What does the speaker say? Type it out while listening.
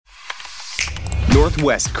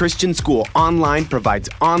Northwest Christian School Online provides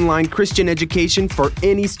online Christian education for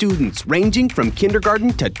any students, ranging from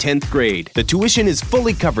kindergarten to 10th grade. The tuition is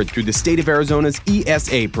fully covered through the state of Arizona's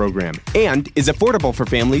ESA program and is affordable for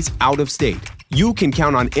families out of state. You can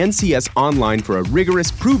count on NCS Online for a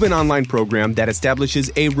rigorous, proven online program that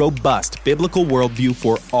establishes a robust biblical worldview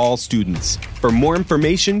for all students. For more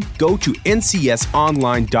information, go to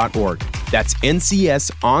ncsonline.org. That's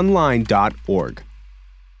ncsonline.org.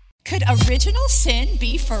 Could original sin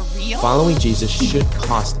be for real? Following Jesus should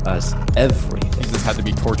cost us everything. Jesus had to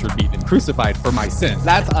be tortured, beaten, and crucified for my sins.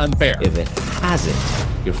 That's unfair. If it hasn't,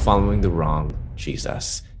 you're following the wrong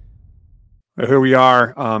Jesus. Here we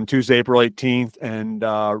are, Tuesday, April 18th, and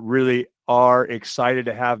really are excited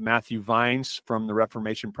to have Matthew Vines from the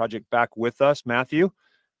Reformation Project back with us. Matthew,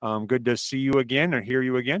 good to see you again or hear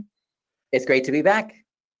you again. It's great to be back.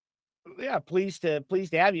 Yeah, pleased to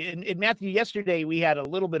have you. And Matthew, yesterday we had a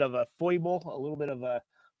little bit of a foible, a little bit of a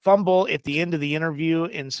fumble at the end of the interview,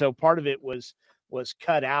 and so part of it was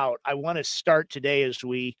cut out. I want to start today as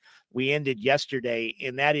we ended yesterday,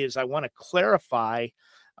 and that is I want to clarify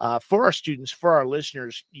for our students, for our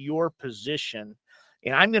listeners, your position.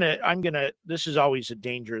 And I'm gonna. This is always a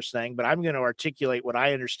dangerous thing, but I'm going to articulate what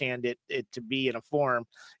I understand it to be in a form,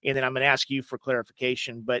 and then I'm going to ask you for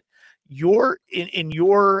clarification. But in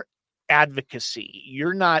your advocacy,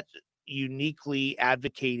 you're not uniquely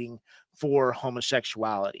advocating for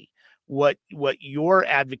homosexuality. What you're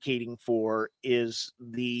advocating for is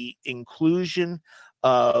the inclusion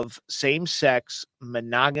of same-sex,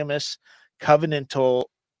 monogamous, covenantal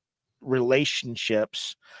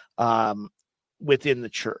relationships within the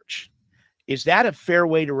church. Is that a fair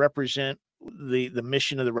way to represent the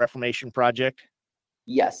mission of the Reformation Project?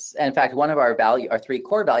 Yes. And in fact, one of our three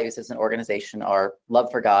core values as an organization are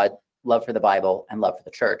love for God, love for the Bible, and love for the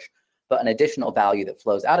church. But an additional value that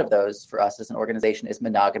flows out of those for us as an organization is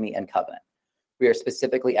monogamy and covenant. We are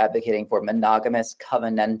specifically advocating for monogamous,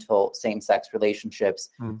 covenantal same-sex relationships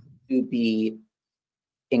to be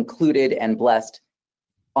included and blessed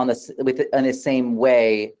in the same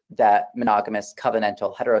way that monogamous,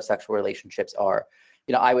 covenantal, heterosexual relationships are.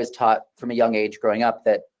 You know, I was taught from a young age growing up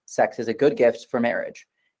that sex is a good gift for marriage.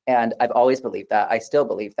 And I've always believed that. I still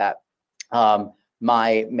believe that.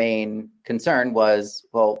 My main concern was,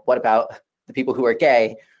 well, what about the people who are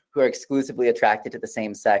gay, who are exclusively attracted to the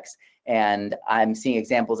same sex? And I'm seeing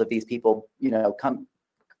examples of these people, come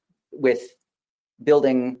with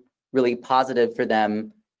building really positive for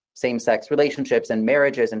them same-sex relationships and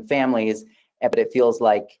marriages and families. But it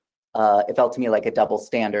felt to me like a double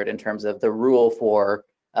standard in terms of the rule for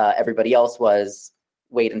everybody else was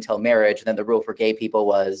wait until marriage. And then the rule for gay people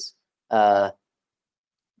was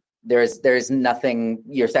there's nothing,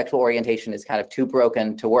 your sexual orientation is kind of too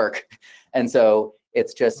broken to work. And so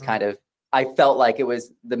it's just kind of, I felt like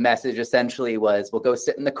the message essentially was, well, go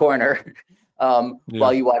sit in the corner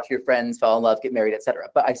while you watch your friends fall in love, get married, etc.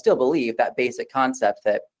 But I still believe that basic concept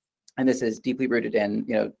that, and this is deeply rooted in,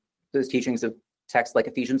 those teachings of texts like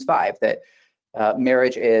Ephesians 5, that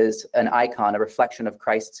marriage is an icon, a reflection of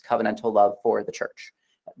Christ's covenantal love for the church.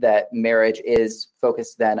 That marriage is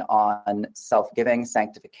focused then on self-giving,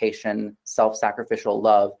 sanctification, self-sacrificial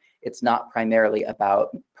love. It's not primarily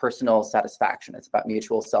about personal satisfaction. It's about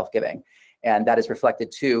mutual self-giving. And that is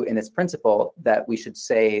reflected too in this principle that we should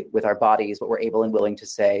say with our bodies what we're able and willing to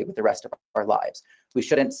say with the rest of our lives. We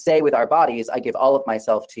shouldn't say with our bodies, I give all of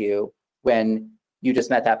myself to you, when you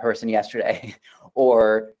just met that person yesterday,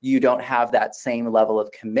 or you don't have that same level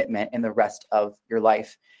of commitment in the rest of your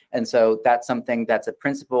life. And so that's a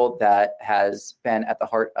principle that has been at the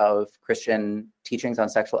heart of Christian teachings on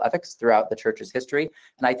sexual ethics throughout the church's history.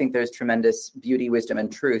 And I think there's tremendous beauty, wisdom,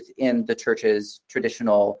 and truth in the church's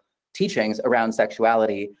traditional teachings around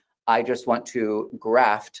sexuality. I just want to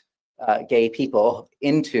graft gay people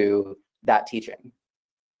into that teaching.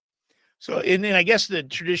 So, and then I guess the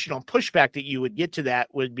traditional pushback that you would get to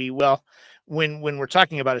that would be, well, when we're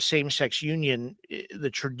talking about a same-sex union, the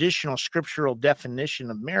traditional scriptural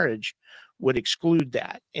definition of marriage would exclude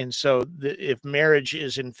that. And so if marriage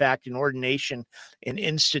is in fact an ordination, an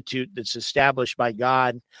institute that's established by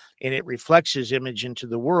God, and it reflects his image into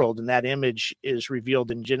the world, and that image is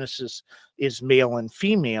revealed in Genesis is male and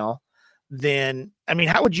female, then, I mean,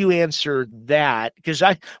 how would you answer that? Because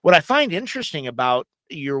what I find interesting about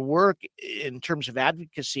your work in terms of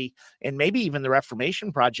advocacy, and maybe even the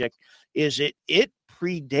Reformation Project, is it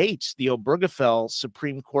predates the Obergefell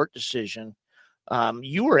Supreme Court decision.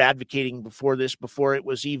 You were advocating before it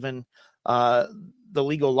was even the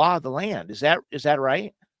legal law of the land. Is that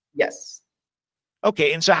right? Yes.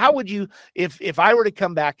 Okay. And so how would you, if I were to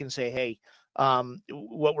come back and say, hey,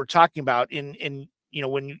 what we're talking about in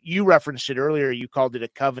when you referenced it earlier, you called it a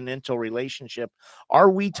covenantal relationship. Are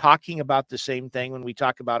we talking about the same thing when we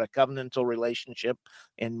talk about a covenantal relationship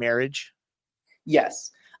in marriage?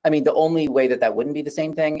 Yes. I mean, the only way that wouldn't be the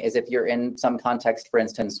same thing is if you're in some context, for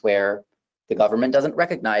instance, where the government doesn't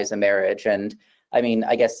recognize a marriage. And I mean,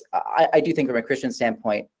 I guess I do think from a Christian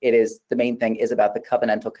standpoint, the main thing is about the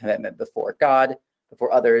covenantal commitment before God,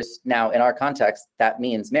 before others. Now, in our context, that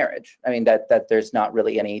means marriage. I mean, that there's not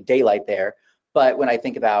really any daylight there. But when I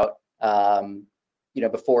think about,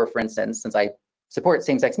 before, for instance, since I support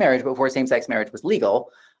same-sex marriage, before same-sex marriage was legal,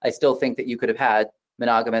 I still think that you could have had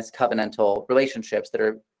monogamous covenantal relationships that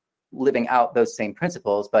are living out those same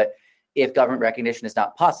principles. But if government recognition is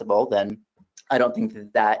not possible, then I don't think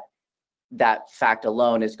that fact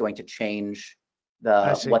alone is going to change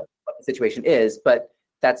what the situation is. But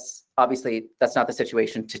that's not the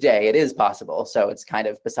situation today. It is possible. So it's kind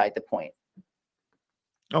of beside the point.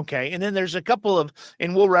 Okay. And then there's a couple of,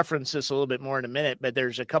 and we'll reference this a little bit more in a minute, but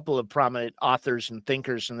there's a couple of prominent authors and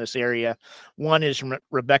thinkers in this area. One is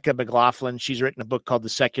Rebecca McLaughlin. She's written a book called The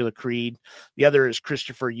Secular Creed. The other is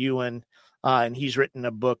Christopher Ewan, and he's written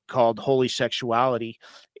a book called Holy Sexuality.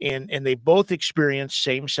 And they both experience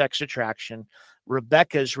same-sex attraction.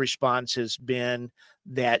 Rebecca's response has been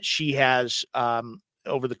that she has,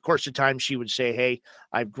 over the course of time, she would say, hey,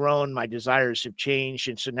 I've grown, my desires have changed.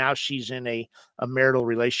 And so now she's in a marital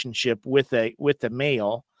relationship with a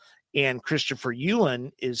male. And Christopher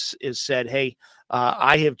Ewan is said, hey,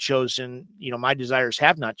 I have chosen, my desires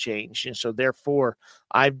have not changed. And so therefore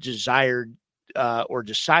I've desired or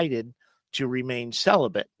decided to remain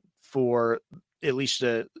celibate for at least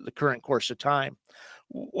the current course of time.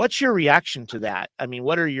 What's your reaction to that? I mean,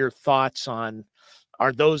 what are your thoughts on,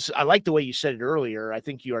 are those, I like the way you said it earlier. I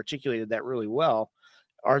think you articulated that really well.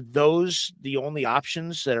 Are those the only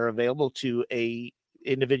options that are available to a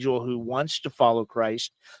individual who wants to follow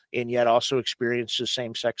Christ and yet also experiences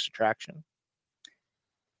same-sex attraction?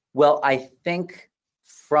 Well, I think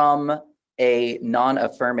from a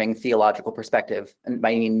non-affirming theological perspective, and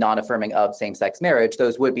I mean non-affirming of same-sex marriage,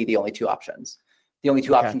 those would be the only two options. The only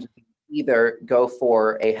two options would be either go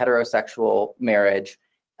for a heterosexual marriage,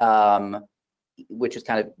 which is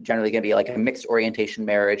kind of generally going to be like a mixed orientation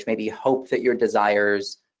marriage, maybe hope that your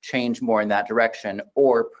desires change more in that direction,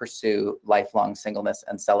 or pursue lifelong singleness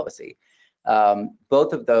and celibacy.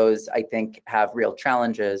 Both of those, I think, have real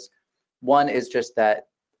challenges. One is just that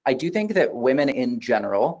I do think that women in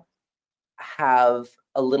general have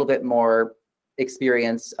a little bit more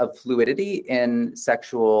experience of fluidity in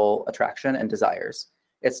sexual attraction and desires.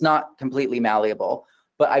 It's not completely malleable,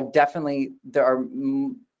 but I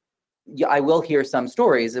will hear some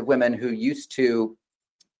stories of women who used to,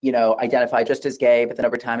 identify just as gay, but then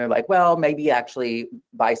over time they're like, well, maybe actually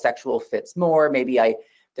bisexual fits more. Maybe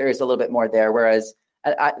there is a little bit more there. Whereas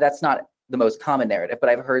that's not the most common narrative, but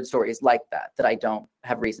I've heard stories like that I don't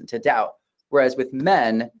have reason to doubt. Whereas with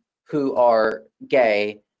men who are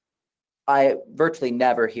gay, I virtually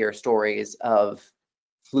never hear stories of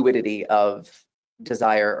fluidity of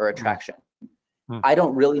desire or attraction. I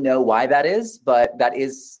don't really know why that is, but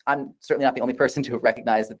I'm certainly not the only person to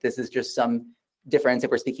recognize that this is just some difference.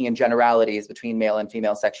 If we're speaking in generalities between male and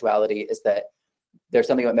female sexuality, is that there's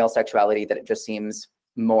something about male sexuality that it just seems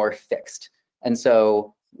more fixed. And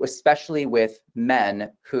so, especially with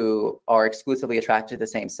men who are exclusively attracted to the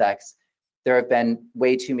same sex, there have been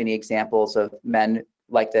way too many examples of men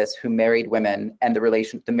like this who married women, and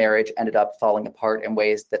the marriage ended up falling apart in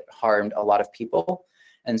ways that harmed a lot of people.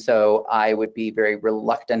 And so I would be very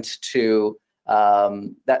reluctant to,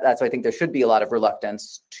 that's why I think there should be a lot of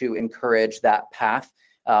reluctance to encourage that path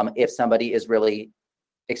if somebody is really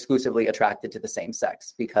exclusively attracted to the same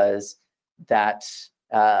sex, because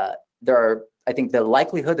I think the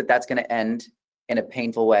likelihood that that's going to end in a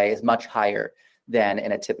painful way is much higher than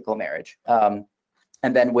in a typical marriage. And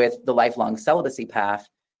then with the lifelong celibacy path,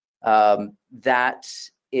 that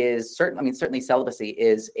is certainly celibacy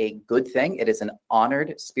is a good thing. It is an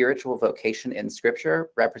honored spiritual vocation in Scripture,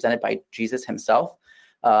 represented by Jesus himself.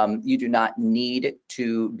 You do not need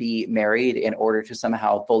to be married in order to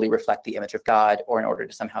somehow fully reflect the image of God, or in order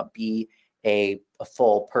to somehow be a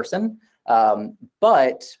full person.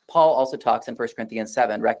 But Paul also talks in 1 Corinthians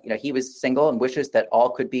 7, he was single and wishes that all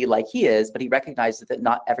could be like he is, but he recognizes that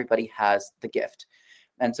not everybody has the gift.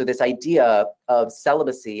 And so this idea of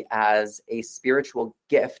celibacy as a spiritual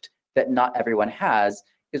gift that not everyone has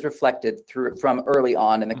is reflected from early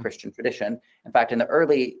on in the Christian tradition. In fact, in the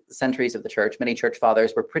early centuries of the church, many church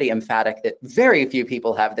fathers were pretty emphatic that very few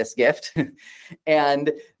people have this gift,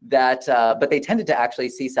 and that, but they tended to actually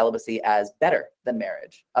see celibacy as better than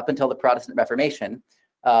marriage up until the Protestant Reformation.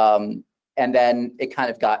 And then it kind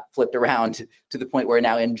of got flipped around to the point where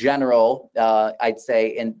now, in general, I'd say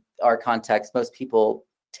in our context, most people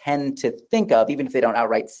tend to think of, even if they don't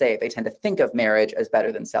outright say it, they tend to think of marriage as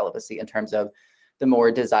better than celibacy in terms of the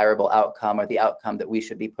more desirable outcome, or the outcome that we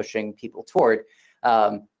should be pushing people toward.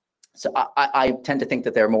 So I tend to think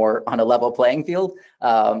that they're more on a level playing field,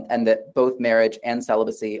 and that both marriage and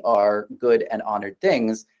celibacy are good and honored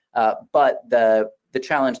things. But the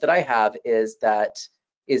challenge that I have is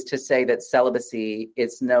to say that celibacy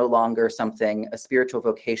is no longer a spiritual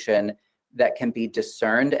vocation that can be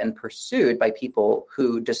discerned and pursued by people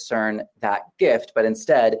who discern that gift, but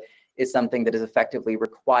instead is something that is effectively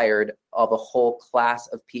required of a whole class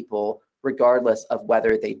of people, regardless of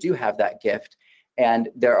whether they do have that gift. And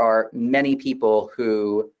there are many people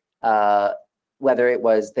who, whether it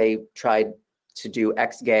was they tried to do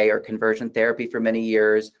ex-gay or conversion therapy for many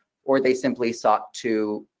years, or they simply sought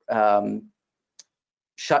to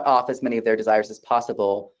shut off as many of their desires as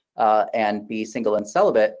possible and be single and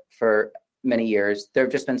celibate for many years. There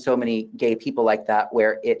have just been so many gay people like that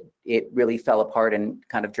where it really fell apart in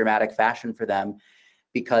kind of dramatic fashion for them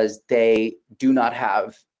because they do not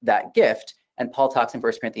have that gift. And Paul talks in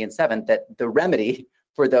 1 Corinthians 7 that the remedy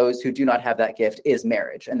for those who do not have that gift is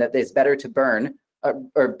marriage, and that it's better to burn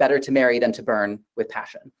or better to marry than to burn with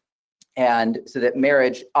passion. And so that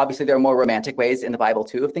marriage, obviously there are more romantic ways in the Bible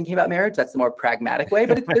too of thinking about marriage. That's the more pragmatic way,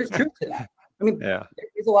 but there's truth to that. I mean, There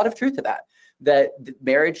is a lot of truth to that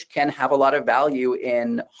marriage can have a lot of value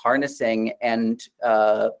in harnessing and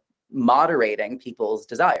moderating people's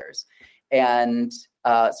desires. And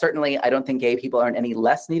certainly I don't think gay people are in any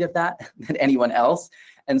less need of that than anyone else.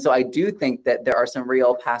 And so I do think that there are some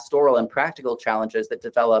real pastoral and practical challenges that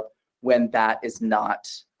develop when that is not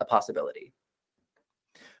a possibility.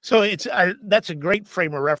 So that's a great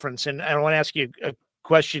frame of reference. And I want to ask you a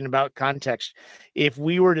question about context. If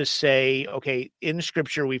we were to say, okay, in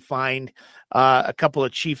Scripture, we find a couple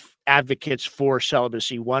of chief advocates for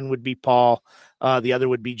celibacy. One would be Paul, the other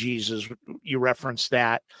would be Jesus. You referenced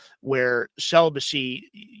that, where celibacy,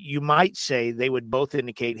 you might say they would both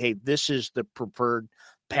indicate, hey, this is the preferred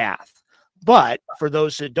path. But for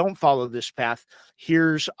those that don't follow this path,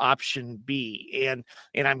 here's option B.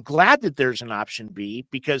 And I'm glad that there's an option B,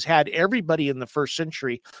 because had everybody in the first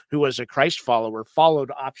century who was a Christ follower followed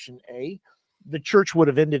option A, the church would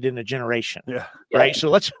have ended in a generation. Yeah. Right. So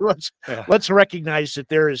let's recognize that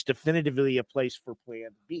there is definitively a place for plan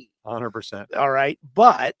B. 100%. All right.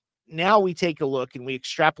 But now we take a look and we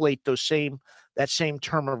extrapolate that same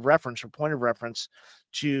term of reference or point of reference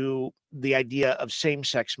to the idea of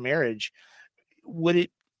same-sex marriage.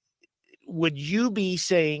 Would you be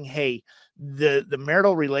saying, hey, the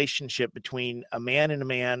marital relationship between a man and a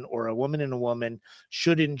man or a woman and a woman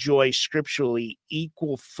should enjoy scripturally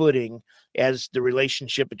equal footing as the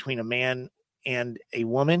relationship between a man and a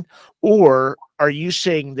woman? Or are you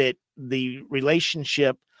saying that the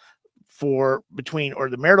relationship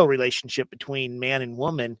the marital relationship between man and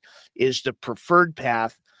woman is the preferred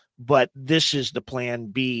path, but this is the plan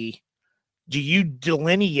B? Do you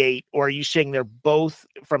delineate, or are you saying they're both,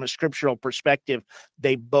 from a scriptural perspective,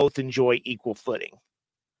 they both enjoy equal footing?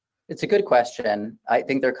 It's a good question. I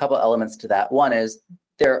think there are a couple elements to that. One is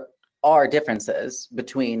there are differences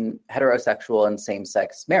between heterosexual and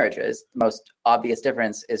same-sex marriages. The most obvious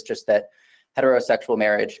difference is just that heterosexual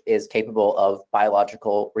marriage is capable of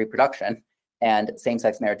biological reproduction and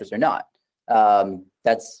same-sex marriages are not.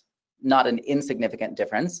 That's not an insignificant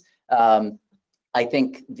difference. I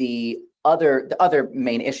think the other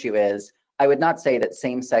main issue is, I would not say that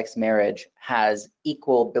same-sex marriage has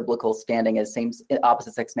equal biblical standing as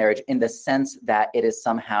opposite-sex marriage in the sense that it is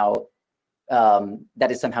somehow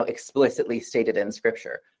explicitly stated in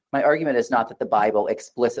Scripture. My argument is not that the Bible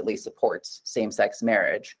explicitly supports same-sex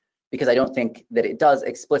marriage, because I don't think that it does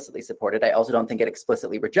explicitly support it. I also don't think it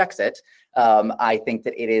explicitly rejects it. I think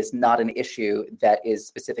that it is not an issue that is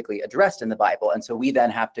specifically addressed in the Bible. And so we then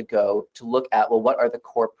have to go to look at, well, what are the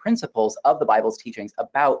core principles of the Bible's teachings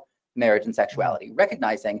about marriage and sexuality,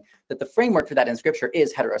 recognizing that the framework for that in Scripture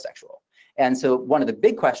is heterosexual. And so one of the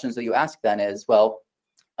big questions that you ask then is, well,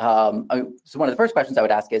 so one of the first questions I would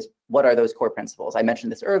ask is, what are those core principles? I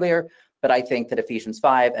mentioned this earlier, but I think that Ephesians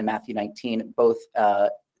 5 and Matthew 19 both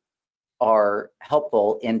are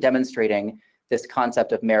helpful in demonstrating this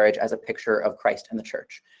concept of marriage as a picture of Christ and the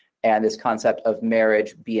church, and this concept of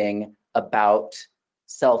marriage being about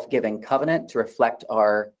self-giving covenant to reflect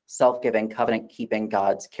our self-giving covenant-keeping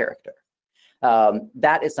God's character.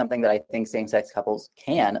 That is something that I think same-sex couples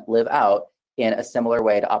can live out in a similar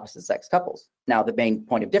way to opposite-sex couples. Now, the main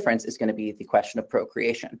point of difference is going to be the question of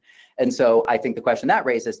procreation. And so I think the question that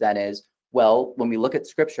raises then is, well, when we look at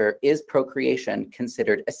Scripture, is procreation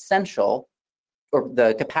considered essential, or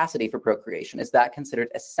the capacity for procreation, is that considered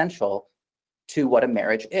essential to what a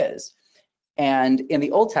marriage is? And in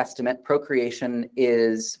the Old Testament, procreation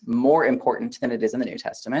is more important than it is in the New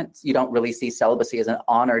Testament. You don't really see celibacy as an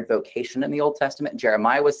honored vocation in the Old Testament.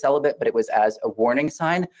 Jeremiah was celibate, but it was as a warning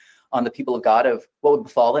sign on the people of God of what would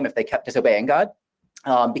befall them if they kept disobeying God,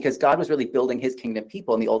 because God was really building his kingdom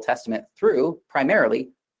people in the Old Testament through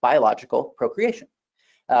primarily biological procreation.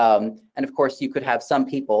 And of course, you could have some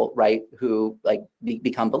people, right, who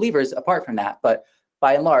become believers apart from that. But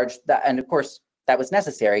by and large, that, and of course, that was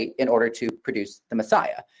necessary in order to produce the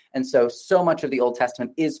Messiah. And so much of the Old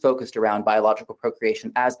Testament is focused around biological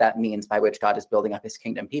procreation as that means by which God is building up his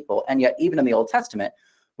kingdom people. And yet, even in the Old Testament,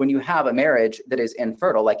 when you have a marriage that is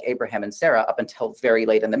infertile, like Abraham and Sarah, up until very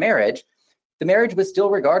late in the marriage was still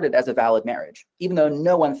regarded as a valid marriage, even though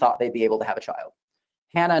no one thought they'd be able to have a child.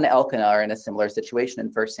 Hannah and Elkanah are in a similar situation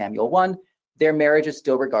in 1 Samuel 1. Their marriage is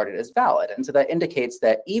still regarded as valid. And so that indicates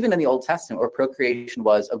that even in the Old Testament, where procreation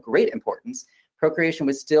was of great importance, procreation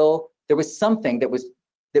was still, there was something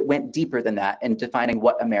that went deeper than that in defining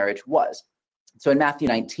what a marriage was. So in Matthew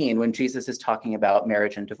 19, when Jesus is talking about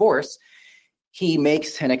marriage and divorce, he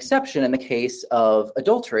makes an exception in the case of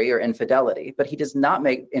adultery or infidelity, but he does not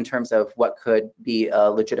make, in terms of what could be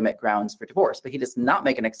legitimate grounds for divorce, but he does not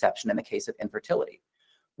make an exception in the case of infertility,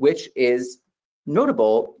 which is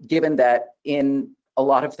notable given that in a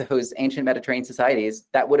lot of those ancient Mediterranean societies,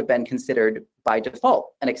 that would have been considered by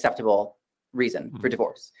default an acceptable reason for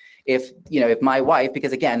divorce. If my wife,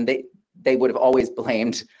 because again, they would have always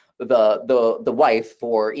blamed the wife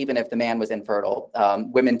for, even if the man was infertile,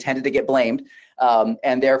 women tended to get blamed,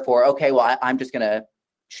 and therefore, okay, well,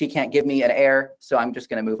 she can't give me an heir, so I'm just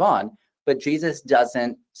going to move on. But Jesus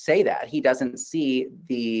doesn't say that. He doesn't see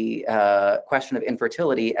the question of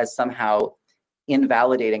infertility as somehow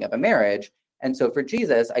invalidating of a marriage. And so for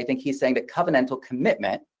Jesus, I think he's saying that covenantal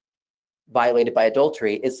commitment violated by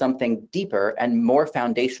adultery is something deeper and more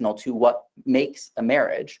foundational to what makes a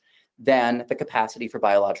marriage than the capacity for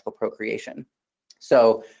biological procreation.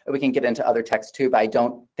 So we can get into other texts too, but I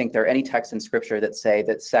don't think there are any texts in Scripture that say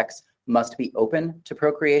that sex must be open to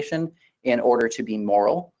procreation in order to be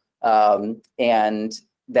moral. And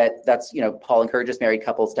that's, Paul encourages married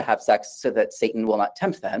couples to have sex so that Satan will not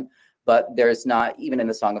tempt them. But there's not, even in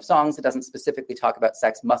the Song of Songs, it doesn't specifically talk about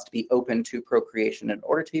sex must be open to procreation in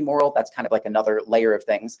order to be moral. That's kind of like another layer of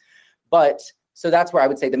things. But so that's where I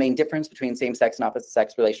would say the main difference between same-sex and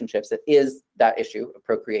opposite-sex relationships is that issue of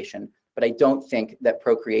procreation. But I don't think that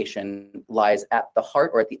procreation lies at the heart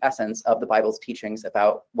or at the essence of the Bible's teachings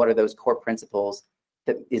about what are those core principles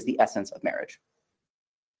that is the essence of marriage.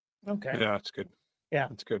 Okay. Yeah, that's good. Yeah,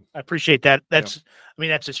 that's good. I appreciate that. That's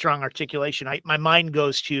a strong articulation. My mind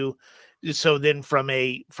goes to, so then from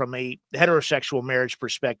a heterosexual marriage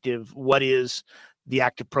perspective, what is the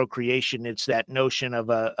act of procreation? It's that notion of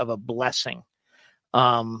a blessing.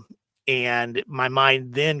 And my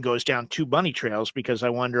mind then goes down two bunny trails because I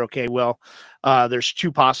wonder, okay, well, there's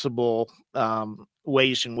two possible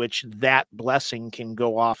ways in which that blessing can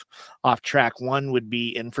go off track. One would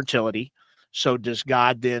be infertility. So does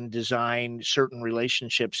God then design certain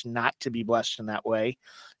relationships not to be blessed in that way?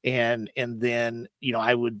 And then,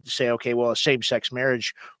 I would say, okay, well, a same-sex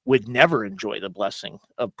marriage would never enjoy the blessing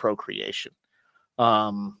of procreation.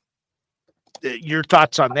 Your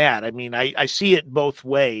thoughts on that? I mean, I see it both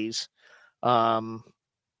ways. And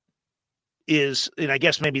I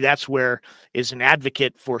guess maybe that's where, as an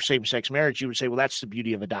advocate for same-sex marriage, you would say, well, that's the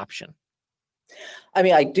beauty of adoption. I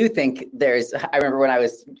mean, I do think I remember when I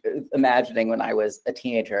was imagining when I was a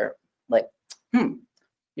teenager, like,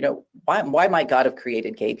 why might God have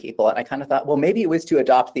created gay people? And I kind of thought, well, maybe it was to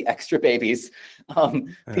adopt the extra babies,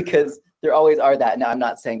 because there always are that. Now, I'm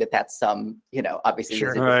not saying that that's some, obviously.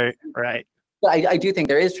 Sure. Right. But I do think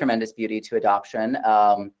there is tremendous beauty to adoption.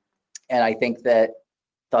 And I think that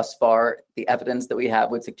thus far, the evidence that we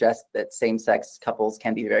have would suggest that same-sex couples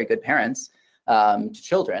can be very good parents to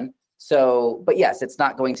children. So, but yes, it's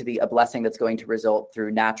not going to be a blessing that's going to result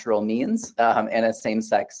through natural means in a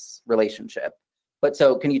same-sex relationship. But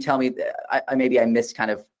so can you tell me, maybe I missed kind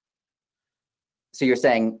of, so you're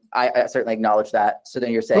saying, I certainly acknowledge that. So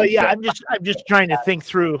then you're saying. Well, yeah, I'm just trying to think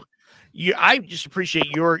through. I just appreciate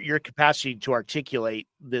your capacity to articulate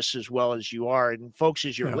this as well as you are. And folks,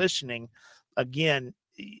 as you're listening, again,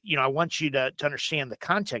 I want you to understand the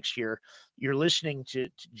context here. You're listening to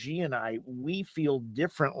G and I. We feel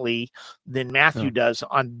differently than Matthew does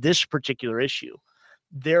on this particular issue.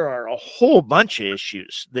 There are a whole bunch of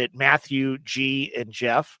issues that Matthew, G, and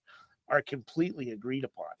Jeff are completely agreed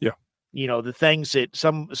upon. Yeah. The things that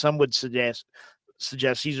some would suggest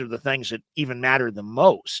these are the things that even matter the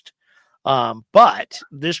most. But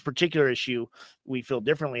this particular issue we feel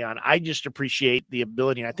differently on. I just appreciate the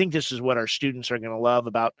ability, and I think this is what our students are going to love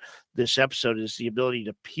about this episode, is the ability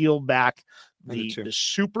to peel back the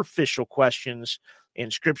superficial questions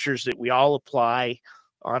and scriptures that we all apply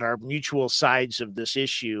on our mutual sides of this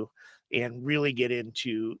issue and really get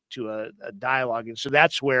into a dialogue. And so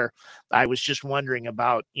that's where I was just wondering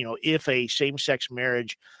about, if a same-sex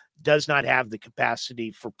marriage does not have the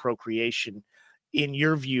capacity for procreation, in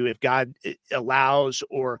your view, if God allows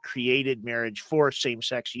or created marriage for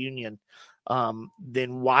same-sex union,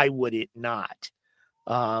 then why would it not?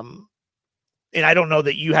 And I don't know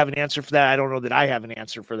that you have an answer for that. I don't know that I have an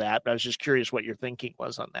answer for that, but I was just curious what your thinking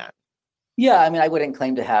was on that. Yeah, I mean, I wouldn't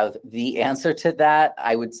claim to have the answer to that.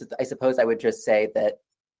 I suppose I would just say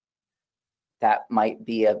that might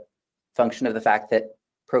be a function of the fact that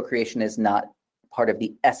procreation is not part of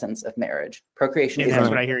the essence of marriage. Procreation is that's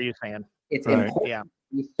what I hear you saying. It's Right. important. Yeah.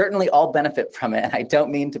 We certainly all benefit from it. And I don't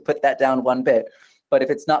mean to put that down one bit, but if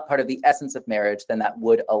it's not part of the essence of marriage, then that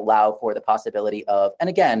would allow for the possibility of, and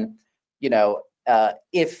again,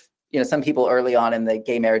 if, some people early on in the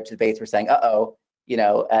gay marriage debates were saying,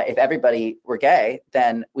 if everybody were gay,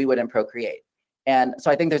 then we wouldn't procreate. And so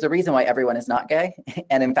I think there's a reason why everyone is not gay.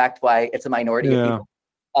 And in fact, why it's a minority of people.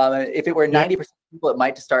 If it were 90% of people, it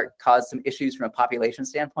might cause some issues from a population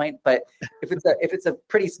standpoint. But if it's a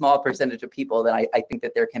pretty small percentage of people, then I think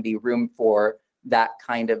that there can be room for that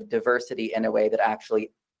kind of diversity in a way that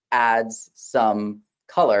actually adds some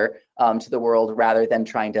color to the world, rather than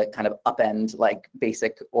trying to kind of upend like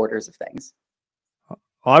basic orders of things.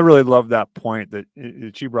 I really love that point that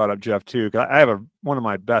you brought up, Jeff, too. I have one of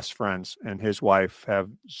my best friends and his wife have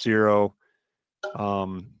zero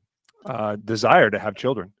desire to have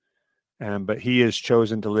children, but he has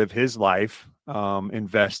chosen to live his life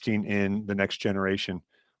investing in the next generation.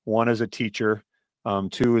 One is a teacher,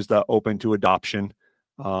 two is the open to adoption.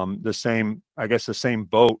 The same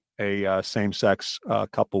boat a same-sex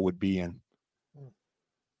couple would be in.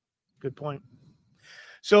 Good point.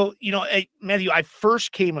 So, Matthew, I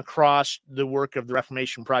first came across the work of the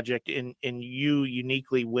Reformation Project in you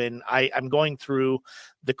uniquely when I'm going through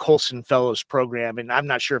the Colson Fellows program. And I'm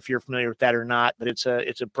not sure if you're familiar with that or not, but it's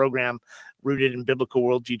a program rooted in biblical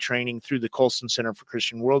worldview training through the Colson Center for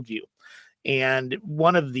Christian Worldview. And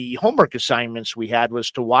one of the homework assignments we had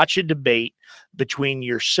was to watch a debate between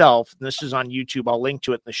yourself, and this is on YouTube, I'll link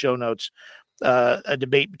to it in the show notes, a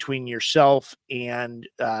debate between yourself and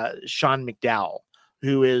Sean McDowell,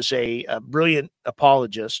 who is a brilliant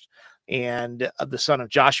apologist and the son of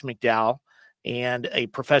Josh McDowell and a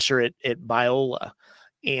professor at Biola.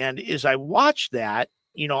 And as I watched that,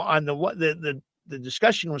 on the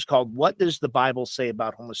discussion was called, "What does the Bible say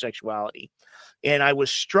about homosexuality?" And I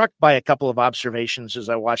was struck by a couple of observations as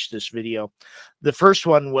I watched this video. The first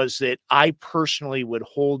one was that I personally would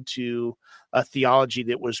hold to a theology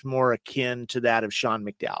that was more akin to that of Sean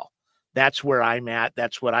McDowell. That's where I'm at.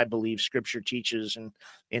 That's what I believe Scripture teaches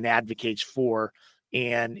and advocates for.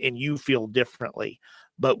 And you feel differently.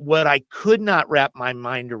 But what I could not wrap my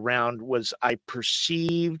mind around was I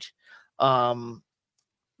perceived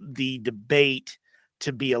the debate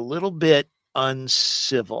to be a little bit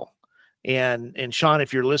uncivil. And Sean,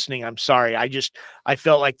 if you're listening, I'm sorry. I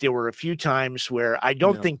felt like there were a few times where I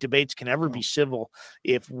don't think debates can ever be civil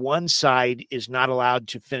if one side is not allowed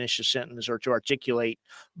to finish a sentence or to articulate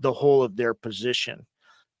the whole of their position.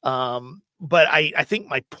 But I think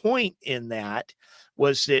my point in that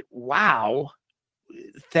was that, wow,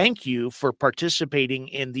 thank you for participating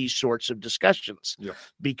in these sorts of discussions,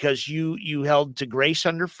 because you held to grace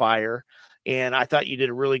under fire. And I thought you did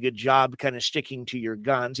a really good job kind of sticking to your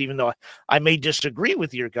guns, even though I may disagree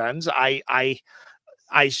with your guns. I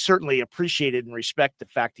certainly appreciated and respect the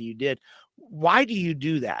fact that you did. Why do you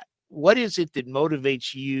do that? What is it that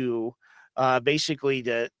motivates you basically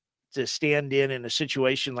to stand in a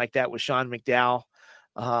situation like that with Sean McDowell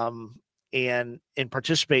and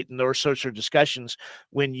participate in those sorts of discussions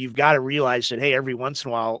when you've got to realize that, hey, every once in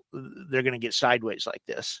a while, they're going to get sideways like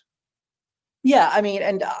this? Yeah, I mean,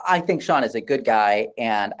 and I think Sean is a good guy,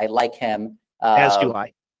 and I like him. As do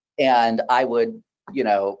I. And I would,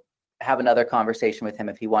 have another conversation with him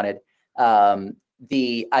if he wanted.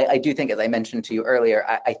 I do think, as I mentioned to you earlier,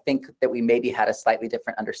 I think that we maybe had a slightly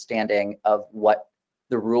different understanding of what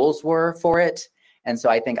the rules were for it. And so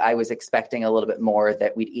I think I was expecting a little bit more,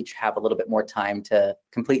 that we'd each have a little bit more time to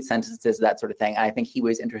complete sentences, that sort of thing. And I think he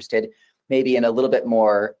was interested maybe in a little bit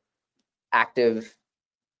more active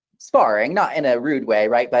sparring, not in a rude way,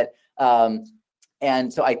 right? But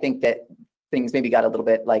and so I think that things maybe got a little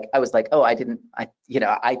bit like, I was like, oh, I think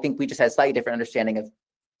we just had a slightly different understanding of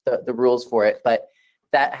the rules for it, but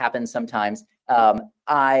that happens sometimes.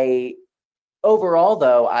 Overall,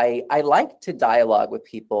 though, I like to dialogue with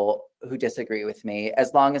people who disagree with me,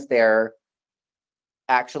 as long as they're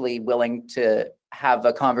actually willing to have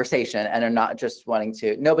a conversation and are not just wanting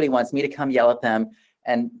to. Nobody wants me to come yell at them,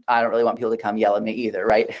 and I don't really want people to come yell at me either,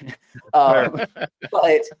 right?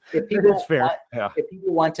 But if people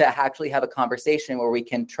want to actually have a conversation where we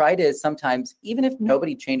can try to, sometimes, even if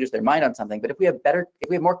nobody changes their mind on something, but if we have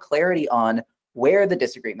more clarity on where the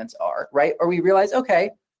disagreements are, right? Or we realize, okay,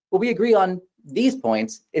 well, we agree on these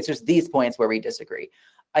points, it's just these points where we disagree.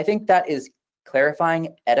 I think that is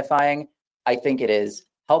clarifying, edifying. I think it is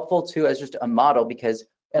helpful too, as just a model, because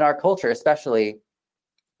in our culture, especially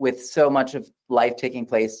with so much of life taking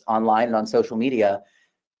place online and on social media,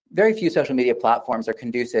 very few social media platforms are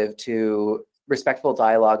conducive to respectful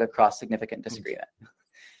dialogue across significant disagreement.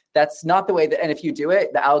 That's not the way that, and if you do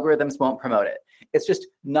it, the algorithms won't promote it. It's just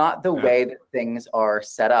not the way that things are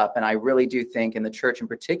set up. And I really do think in the church in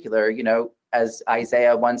particular, as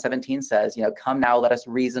Isaiah 1:17 says, come now, let us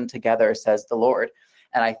reason together, says the Lord.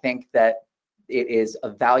 And I think that it is a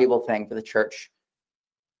valuable thing for the church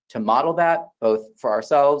to model that, both for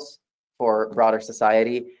ourselves, for broader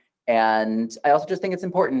society. And I also just think it's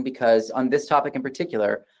important because on this topic in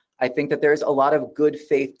particular, I think that there's a lot of good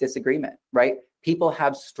faith disagreement, right? People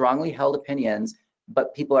have strongly held opinions,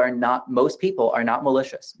 but most people are not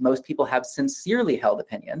malicious. Most people have sincerely held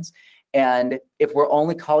opinions. And if we're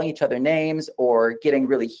only calling each other names or getting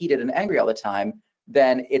really heated and angry all the time,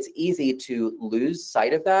 then it's easy to lose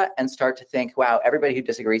sight of that and start to think, wow, everybody who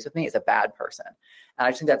disagrees with me is a bad person. And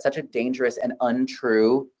I just think that's such a dangerous and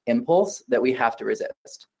untrue impulse that we have to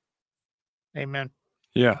resist. Amen.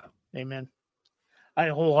 Yeah. Amen. I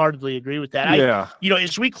wholeheartedly agree with that.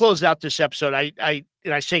 As we close out this episode, I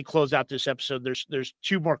say close out this episode, there's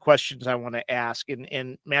two more questions I want to ask.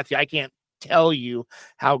 And Matthew, I can't tell you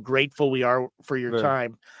how grateful we are for your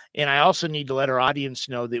time. And I also need to let our audience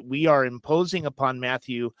know that we are imposing upon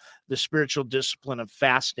Matthew the spiritual discipline of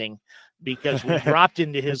fasting, because we dropped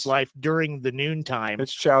into his life during the noontime.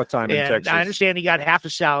 It's chow time in Texas. I understand he got half a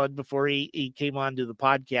salad before he came on to the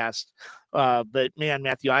podcast. But man,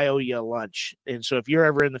 Matthew, I owe you a lunch. And so if you're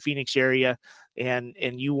ever in the Phoenix area and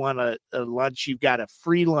you want a lunch, you've got a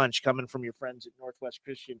free lunch coming from your friends at Northwest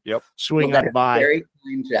Christian. Yep. Swing on by. Very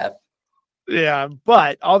kind, Jeff. Yeah.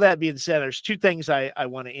 But all that being said, there's two things I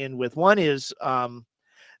want to end with. One is,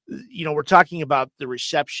 we're talking about the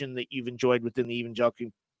reception that you've enjoyed within the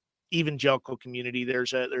evangelical community.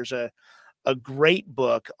 There's a great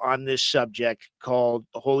book on this subject called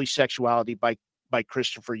Holy Sexuality by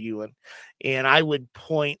Christopher Ewan. And I would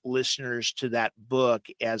point listeners to that book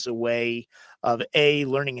as a way of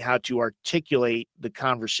learning how to articulate the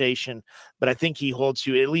conversation. But I think he holds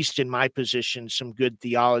to, at least in my position, some good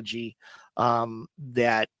theology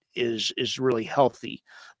that is really healthy.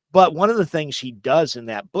 But one of the things he does in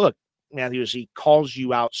that book, Matthew, is he calls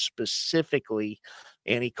you out specifically,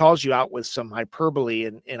 and he calls you out with some hyperbole.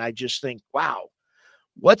 And I just think, wow,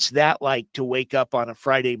 what's that like to wake up on a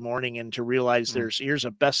Friday morning and to realize here's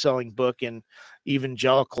a best-selling book in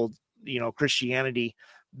evangelical, Christianity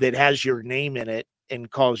that has your name in it and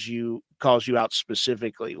calls you out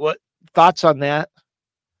specifically. What thoughts on that?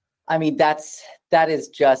 I mean, that is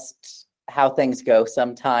just how things go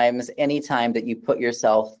sometimes. Anytime that you put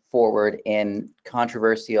yourself forward in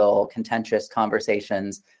controversial, contentious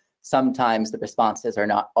conversations, sometimes the responses are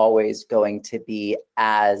not always going to be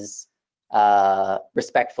as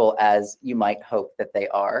respectful as you might hope that they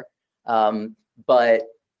are. But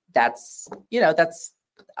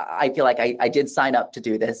I feel like I did sign up to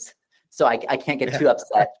do this, so I can't get too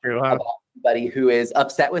upset about anybody who is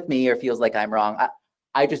upset with me or feels like I'm wrong.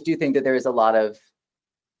 I just do think that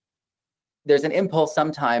there's an impulse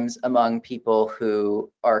sometimes among people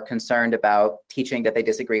who are concerned about teaching that they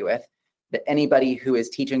disagree with, that anybody who is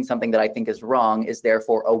teaching something that I think is wrong is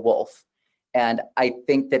therefore a wolf. And I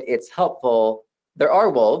think that it's helpful. There are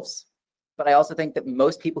wolves, but I also think that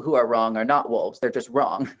most people who are wrong are not wolves. They're just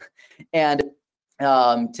wrong. And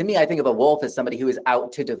to me, I think of a wolf as somebody who is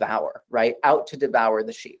out to devour, right? Out to devour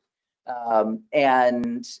the sheep.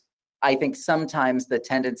 And I think sometimes the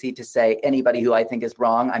tendency to say anybody who I think is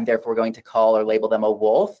wrong, I'm therefore going to call or label them a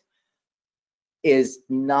wolf, is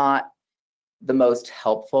not the most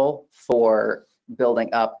helpful for building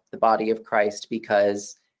up the body of Christ,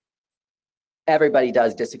 because everybody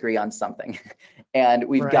does disagree on something. And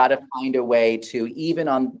we've got to find a way to, even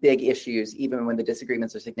on big issues, even when the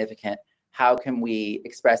disagreements are significant, how can we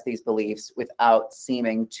express these beliefs without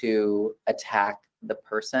seeming to attack the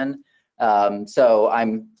person? So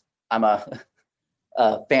I'm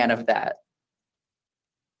a fan of that.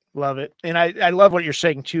 Love it. And I love what you're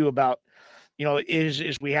saying too about,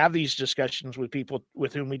 is we have these discussions with people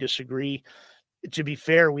with whom we disagree. To be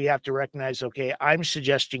fair, we have to recognize, okay, I'm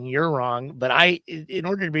suggesting you're wrong, but in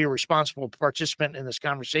order to be a responsible participant in this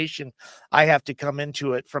conversation, I have to come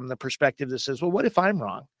into it from the perspective that says, well, what if I'm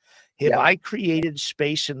wrong? Have I created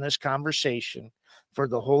space in this conversation for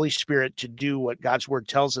the Holy Spirit to do what God's word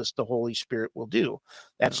tells us the Holy Spirit will do?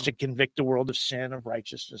 That's to convict the world of sin, of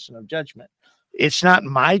righteousness, and of judgment. It's not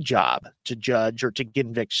my job to judge or to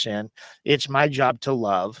convict sin. It's my job to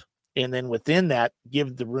love. And then within that,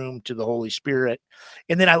 give the room to the Holy Spirit.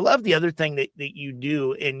 And then I love the other thing that you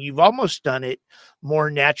do, and you've almost done it more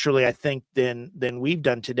naturally, I think, than we've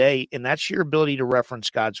done today. And that's your ability to reference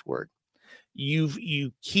God's word.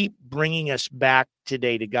 You keep bringing us back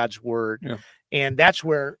today to God's word. Yeah. And that's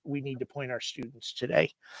where we need to point our students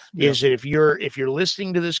today, is that if you're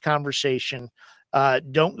listening to this conversation,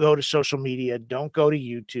 don't go to social media, don't go to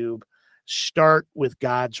YouTube. Start with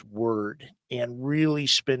God's word and really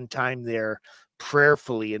spend time there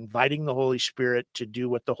prayerfully, inviting the Holy Spirit to do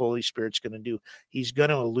what the Holy Spirit's going to do. He's going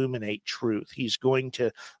to illuminate truth. He's going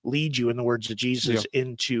to lead you, in the words of Jesus,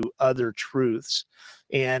 into other truths.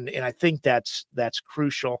 And I think that's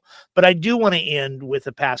crucial. But I do want to end with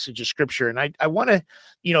a passage of scripture. And I want to,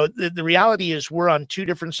 the reality is we're on two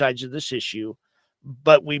different sides of this issue,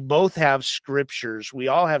 but we both have scriptures. We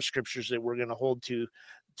all have scriptures that we're going to hold to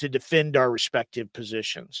defend our respective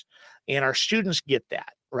positions. And our students get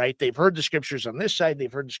that, right? They've heard the scriptures on this side,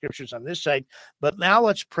 they've heard the scriptures on this side, but now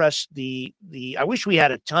let's press I wish we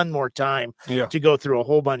had a ton more time to go through a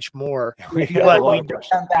whole bunch more. But we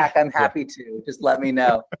come back. I'm happy to. Just let me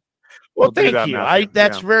know. Well, thank you.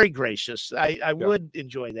 That's very gracious. I would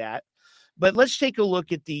enjoy that. But let's take a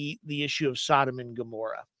look at the issue of Sodom and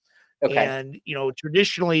Gomorrah. Okay. And,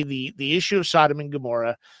 traditionally the issue of Sodom and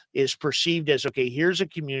Gomorrah is perceived as, okay, here's a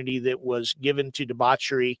community that was given to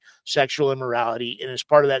debauchery, sexual immorality. And as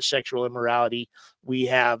part of that sexual immorality, we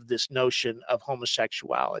have this notion of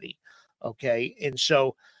homosexuality. Okay. And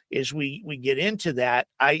so as we get into that,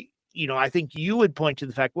 I think you would point to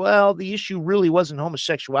the fact, well, the issue really wasn't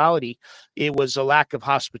homosexuality. It was a lack of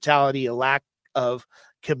hospitality, a lack of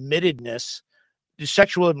committedness, the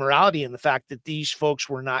sexual immorality, and the fact that these folks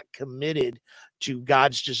were not committed to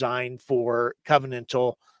God's design for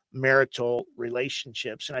covenantal marital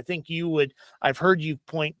relationships. And I think I've heard you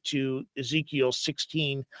point to Ezekiel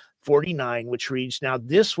 16:49, which reads, "Now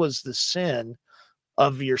this was the sin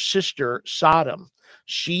of your sister Sodom.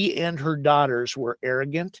 She and her daughters were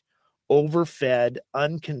arrogant, overfed,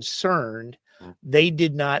 unconcerned. They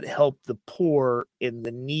did not help the poor and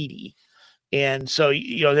the needy." And so,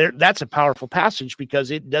 that's a powerful passage,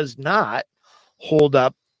 because it does not hold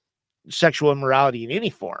up sexual immorality in any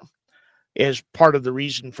form as part of the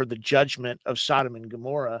reason for the judgment of Sodom and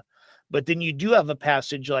Gomorrah. But then you do have a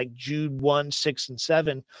passage like Jude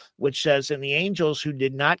 1:6-7, which says, "And the angels who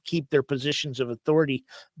did not keep their positions of authority,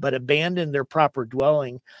 but abandoned their proper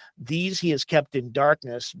dwelling, these he has kept in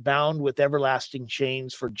darkness, bound with everlasting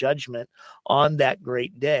chains for judgment on that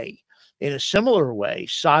great day." In a similar way,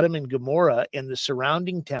 Sodom and Gomorrah and the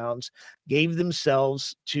surrounding towns gave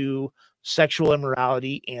themselves to sexual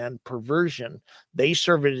immorality and perversion. They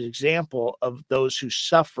serve as an example of those who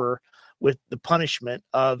suffer with the punishment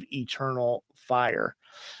of eternal fire.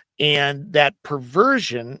 And that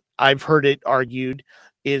perversion, I've heard it argued,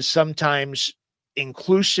 is sometimes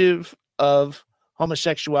inclusive of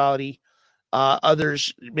homosexuality.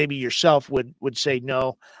 Others, maybe yourself, would say,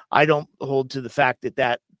 no, I don't hold to the fact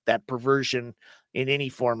that perversion in any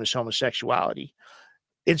form is homosexuality.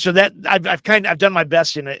 And so that I've done my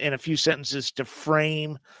best in a few sentences to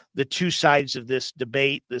frame the two sides of this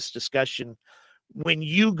debate, this discussion. When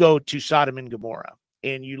you go to Sodom and Gomorrah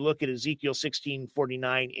and you look at Ezekiel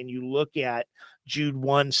 16:49 and you look at Jude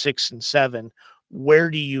 1:6-7, where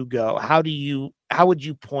do you go? How would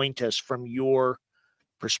you point us from your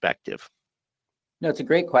perspective? No, it's a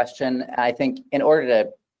great question. I think in order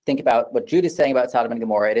to think about what Jude is saying about Sodom and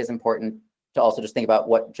Gomorrah, it is important to also just think about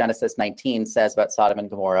what Genesis 19 says about Sodom and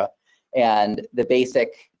Gomorrah. And the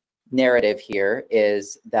basic narrative here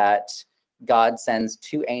is that God sends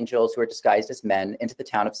two angels who are disguised as men into the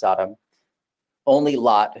town of Sodom. Only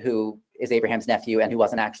Lot, who is Abraham's nephew and who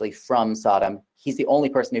wasn't actually from Sodom, he's the only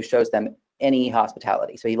person who shows them any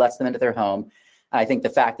hospitality. So he lets them into their home. I think the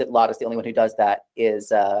fact that Lot is the only one who does that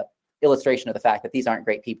is illustration of the fact that these aren't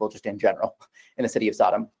great people just in general in the city of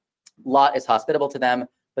Sodom. Lot is hospitable to them,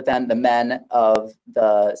 but then the men of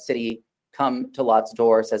the city come to Lot's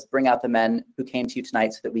door, says, bring out the men who came to you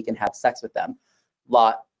tonight so that we can have sex with them.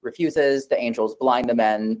 Lot refuses, the angels blind the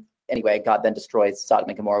men. Anyway, God then destroys Sodom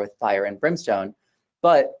and Gomorrah with fire and brimstone.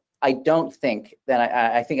 But I don't think that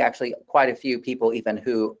I think actually quite a few people even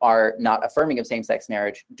who are not affirming of same-sex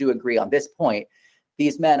marriage do agree on this point.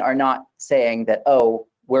 These men are not saying that, oh,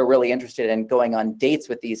 we're really interested in going on dates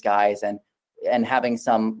with these guys and having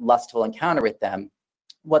some lustful encounter with them.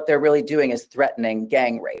 What they're really doing is threatening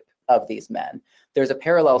gang rape of these men. There's a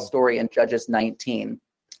parallel story in Judges 19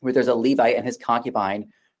 where there's a Levite and his concubine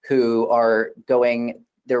who are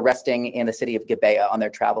they're resting in the city of Gibeah on their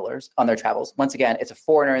travels. Once again, it's a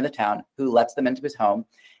foreigner in the town who lets them into his home.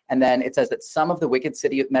 And then it says that some of the wicked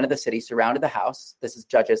men of the city surrounded the house. This is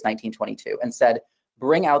Judges 19:22, and said,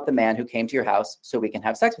 bring out the man who came to your house so we can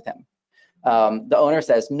have sex with him. The owner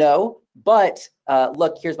says, no, but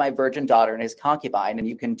look, here's my virgin daughter and his concubine, and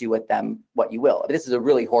you can do with them what you will. This is a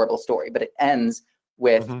really horrible story, but it ends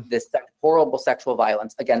with this horrible sexual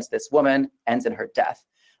violence against this woman, ends in her death.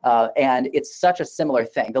 And it's such a similar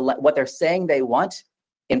thing. What they're saying they want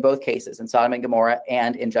in both cases, in Sodom and Gomorrah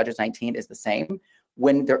and in Judges 19, is the same.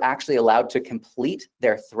 When they're actually allowed to complete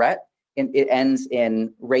their threat, it ends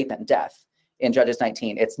in rape and death. In Judges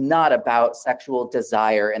 19, it's not about sexual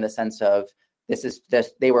desire in the sense of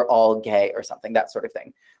they were all gay or something, that sort of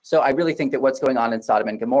thing. So I really think that what's going on in Sodom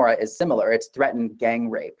and Gomorrah is similar. It's threatened gang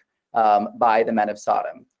rape by the men of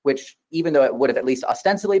Sodom, which, even though it would have at least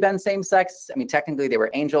ostensibly been same-sex, I mean, technically they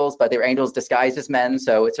were angels, but they were angels disguised as men,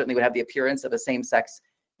 so it certainly would have the appearance of a same-sex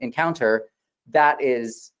encounter. That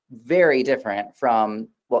is very different from,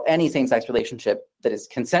 well, any same-sex relationship that is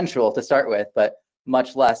consensual to start with, but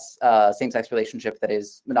much less same-sex relationship that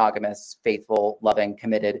is monogamous, faithful, loving,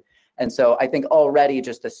 committed. And so I think already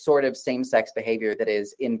just the sort of same-sex behavior that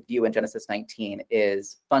is in view in Genesis 19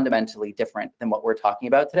 is fundamentally different than what we're talking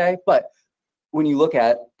about today. But when you look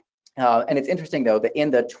at, and it's interesting though, that in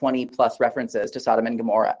the 20 plus references to Sodom and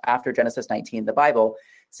Gomorrah after Genesis 19, the Bible,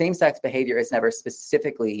 same-sex behavior is never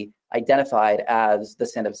specifically identified as the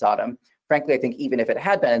sin of Sodom. Frankly, I think even if it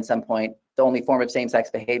had been at some point, the only form of same-sex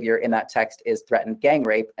behavior in that text is threatened gang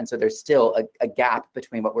rape. And so there's still a gap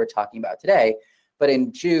between what we're talking about today. But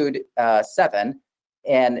in Jude 7,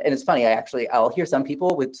 and it's funny, I'll hear some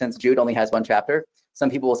people, since Jude only has one chapter, some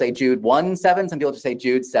people will say Jude 1:7, some people just say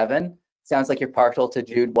Jude 7. Sounds like you're partial to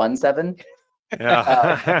Jude 1:7.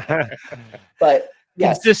 Yeah. But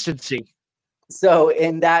yes. Consistency. So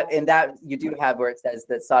in that you do have where it says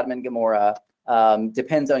that Sodom and Gomorrah,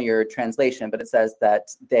 depends on your translation, but it says that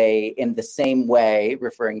they, in the same way,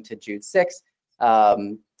 referring to Jude 6,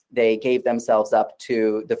 they gave themselves up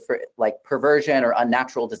to the perversion or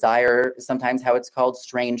unnatural desire, sometimes how it's called,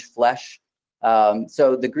 strange flesh.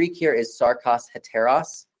 So the Greek here is sarkos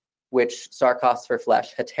heteros, which sarkos for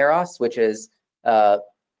flesh, heteros, which is the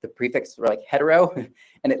prefix for like hetero,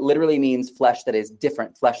 and it literally means flesh that is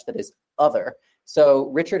different, flesh that is other. So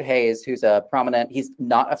Richard Hayes, who's he's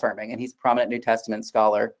not affirming, and he's a prominent New Testament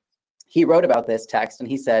scholar, he wrote about this text, and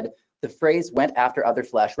he said, the phrase went after other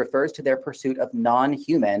flesh refers to their pursuit of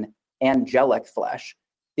non-human, angelic flesh.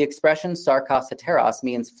 The expression sarkos heteros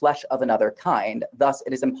means flesh of another kind. Thus,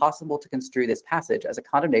 it is impossible to construe this passage as a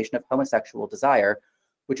condemnation of homosexual desire,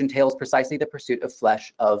 which entails precisely the pursuit of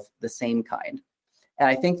flesh of the same kind. And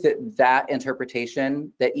I think that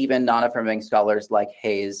interpretation that even non-affirming scholars like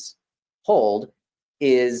Hayes hold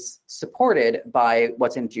is supported by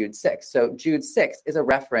what's in Jude 6. So Jude 6 is a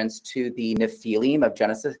reference to the Nephilim of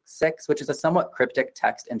Genesis 6, which is a somewhat cryptic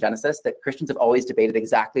text in Genesis that Christians have always debated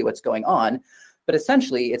exactly what's going on. But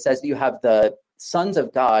essentially, it says that you have the sons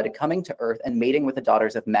of God coming to earth and mating with the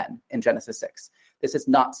daughters of men in Genesis 6. This is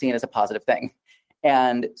not seen as a positive thing.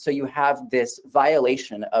 And so you have this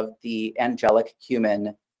violation of the angelic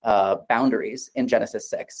human boundaries in Genesis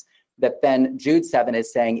 6. That then Jude 7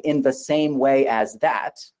 is saying, in the same way as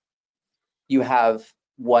that, you have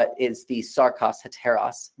what is the sarkos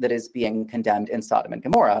heteros that is being condemned in Sodom and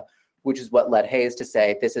Gomorrah, which is what led Hayes to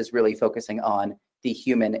say this is really focusing on the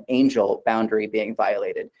human angel boundary being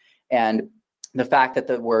violated. And the fact that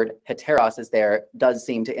the word heteros is there does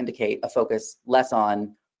seem to indicate a focus less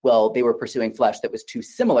on, well, they were pursuing flesh that was too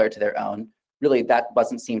similar to their own. Really, that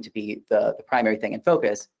doesn't seem to be the primary thing in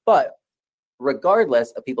focus. But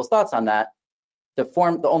regardless of people's thoughts on that, the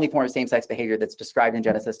only form of same-sex behavior that's described in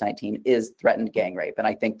Genesis 19 is threatened gang rape. And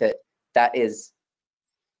I think that is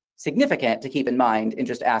significant to keep in mind in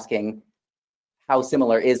just asking how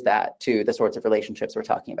similar is that to the sorts of relationships we're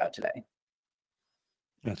talking about today.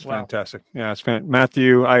 That's Wow. fantastic. Yeah, it's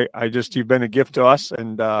Matthew. You've been a gift to us,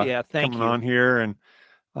 and Yeah, thank coming you. on here and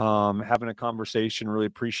having a conversation. Really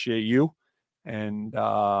appreciate you, and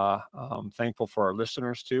I'm thankful for our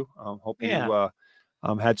listeners too. Hope Yeah. you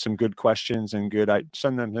had some good questions and good.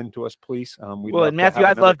 Send them in to us, please. We'd Well, love and Matthew, to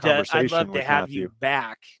have I'd another love to conversation with have Matthew. you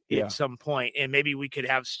back Yeah. at some point, and maybe we could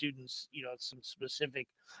have students, some specific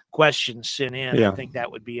questions sent in. Yeah. I think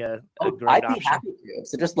that would be a Oh, great I'd be option. happy to.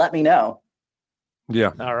 So just let me know.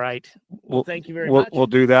 Yeah. All right. Well, thank you very much. We'll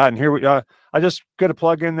do that. And here I just got a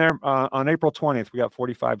plug in there. On April 20th, we got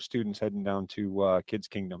 45 students heading down to Kids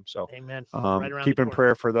Kingdom. So Amen. Right around keep the in corner.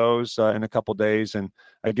 prayer for those in a couple days. And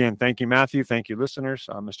again, thank you, Matthew. Thank you, listeners.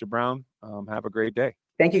 Mr. Brown, have a great day.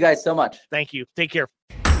 Thank you guys so much. Thank you. Take care.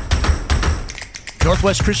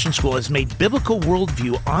 Northwest Christian School has made Biblical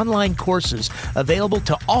Worldview online courses available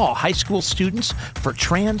to all high school students for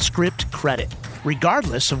transcript credit,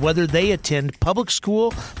 regardless of whether they attend public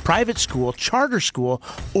school, private school, charter school,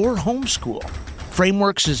 or homeschool.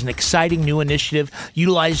 Frameworks is an exciting new initiative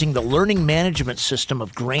utilizing the learning management system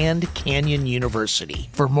of Grand Canyon University.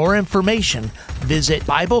 For more information, visit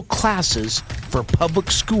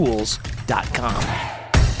BibleClassesForPublicSchools.com.